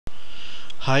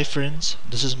Hi friends,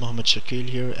 this is Mohammed Shakil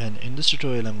here, and in this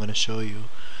tutorial I'm going to show you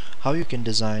how you can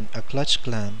design a clutch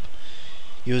clamp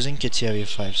using Catia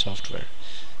V5 software.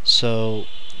 So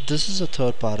this is the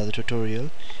third part of the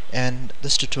tutorial, and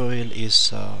this tutorial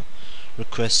is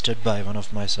requested by one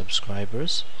of my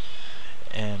subscribers,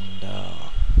 and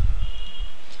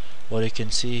what you can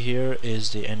see here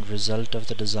is the end result of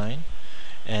the design,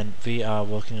 and we are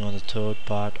working on the third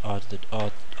part of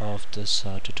this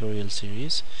tutorial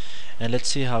series, and let's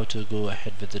see how to go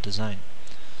ahead with the design.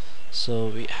 So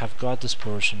we have got this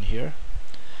portion here,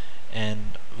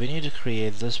 and we need to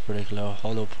create this particular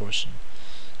hollow portion.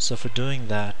 So for doing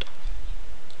that,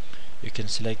 you can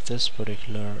select this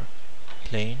particular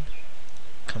plane,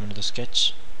 come into the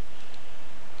sketch,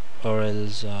 or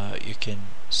else you can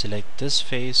select this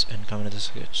face and come into the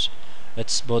sketch.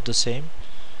 It's both the same.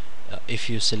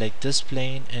 If you select this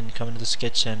plane and come into the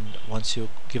sketch, and once you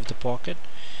give the pocket,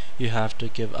 you have to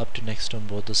give up to next on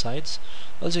both the sides.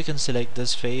 Also you can select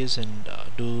this face and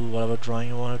do whatever drawing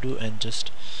you want to do, and just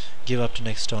give up to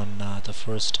next on the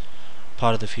first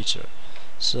part of the feature.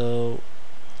 So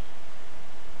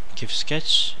give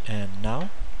sketch, and now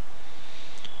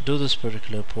do this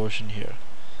particular portion here.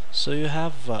 So you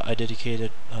have a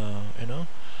dedicated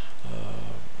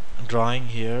drawing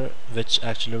here which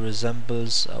actually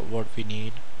resembles what we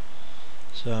need,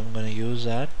 so I'm going to use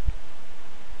that.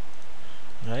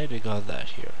 Right, we got that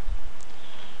here.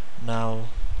 Now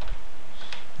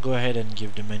go ahead and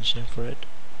give dimension for it.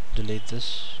 Delete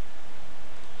this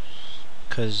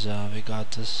because we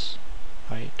got this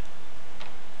height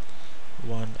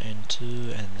 1 and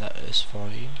 2, and that is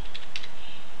 40,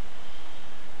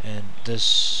 and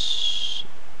this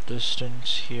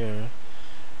distance here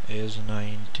is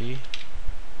 90.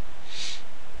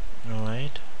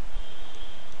 Alright,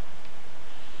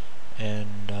 and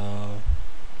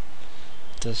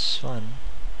this one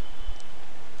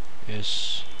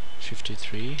is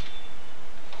 53.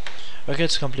 Okay,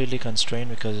 it's completely constrained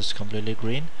because it's completely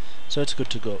green, so it's good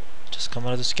to go. Just come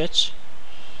out of the sketch.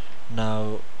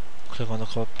 Now click on the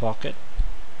pocket,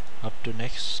 up to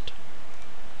next,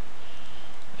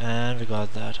 and we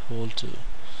got that hole too.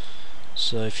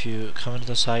 So if you come into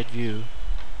the side view,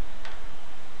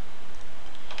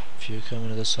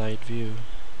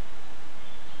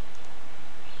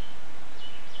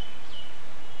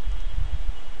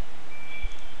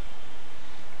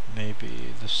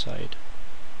 maybe this side,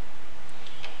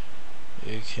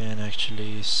 you can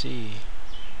actually see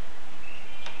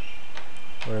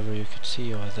wherever you could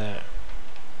see over there.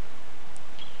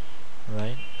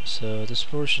 Right, so this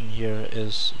portion here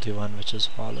is the one which is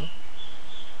hollow,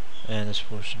 and this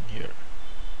portion here,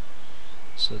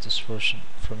 so this portion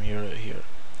from here to here.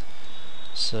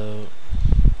 So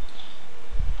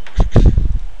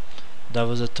that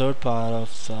was the third part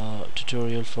of the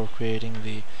tutorial for creating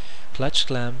the clutch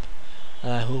clamp,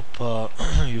 and I hope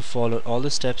you followed all the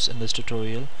steps in this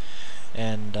tutorial.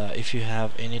 And if you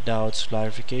have any doubts,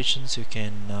 clarifications, you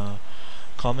can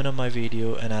comment on my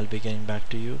video, and I'll be getting back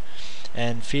to you.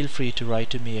 And feel free to write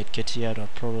to me at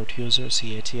catia.pro.user,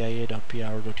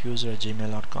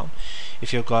 catia.pro.user@gmail.com,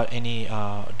 if you've got any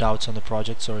doubts on the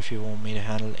projects, or if you want me to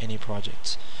handle any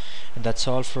projects. And that's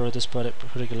all for this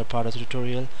particular part of the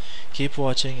tutorial. Keep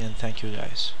watching, and thank you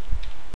guys.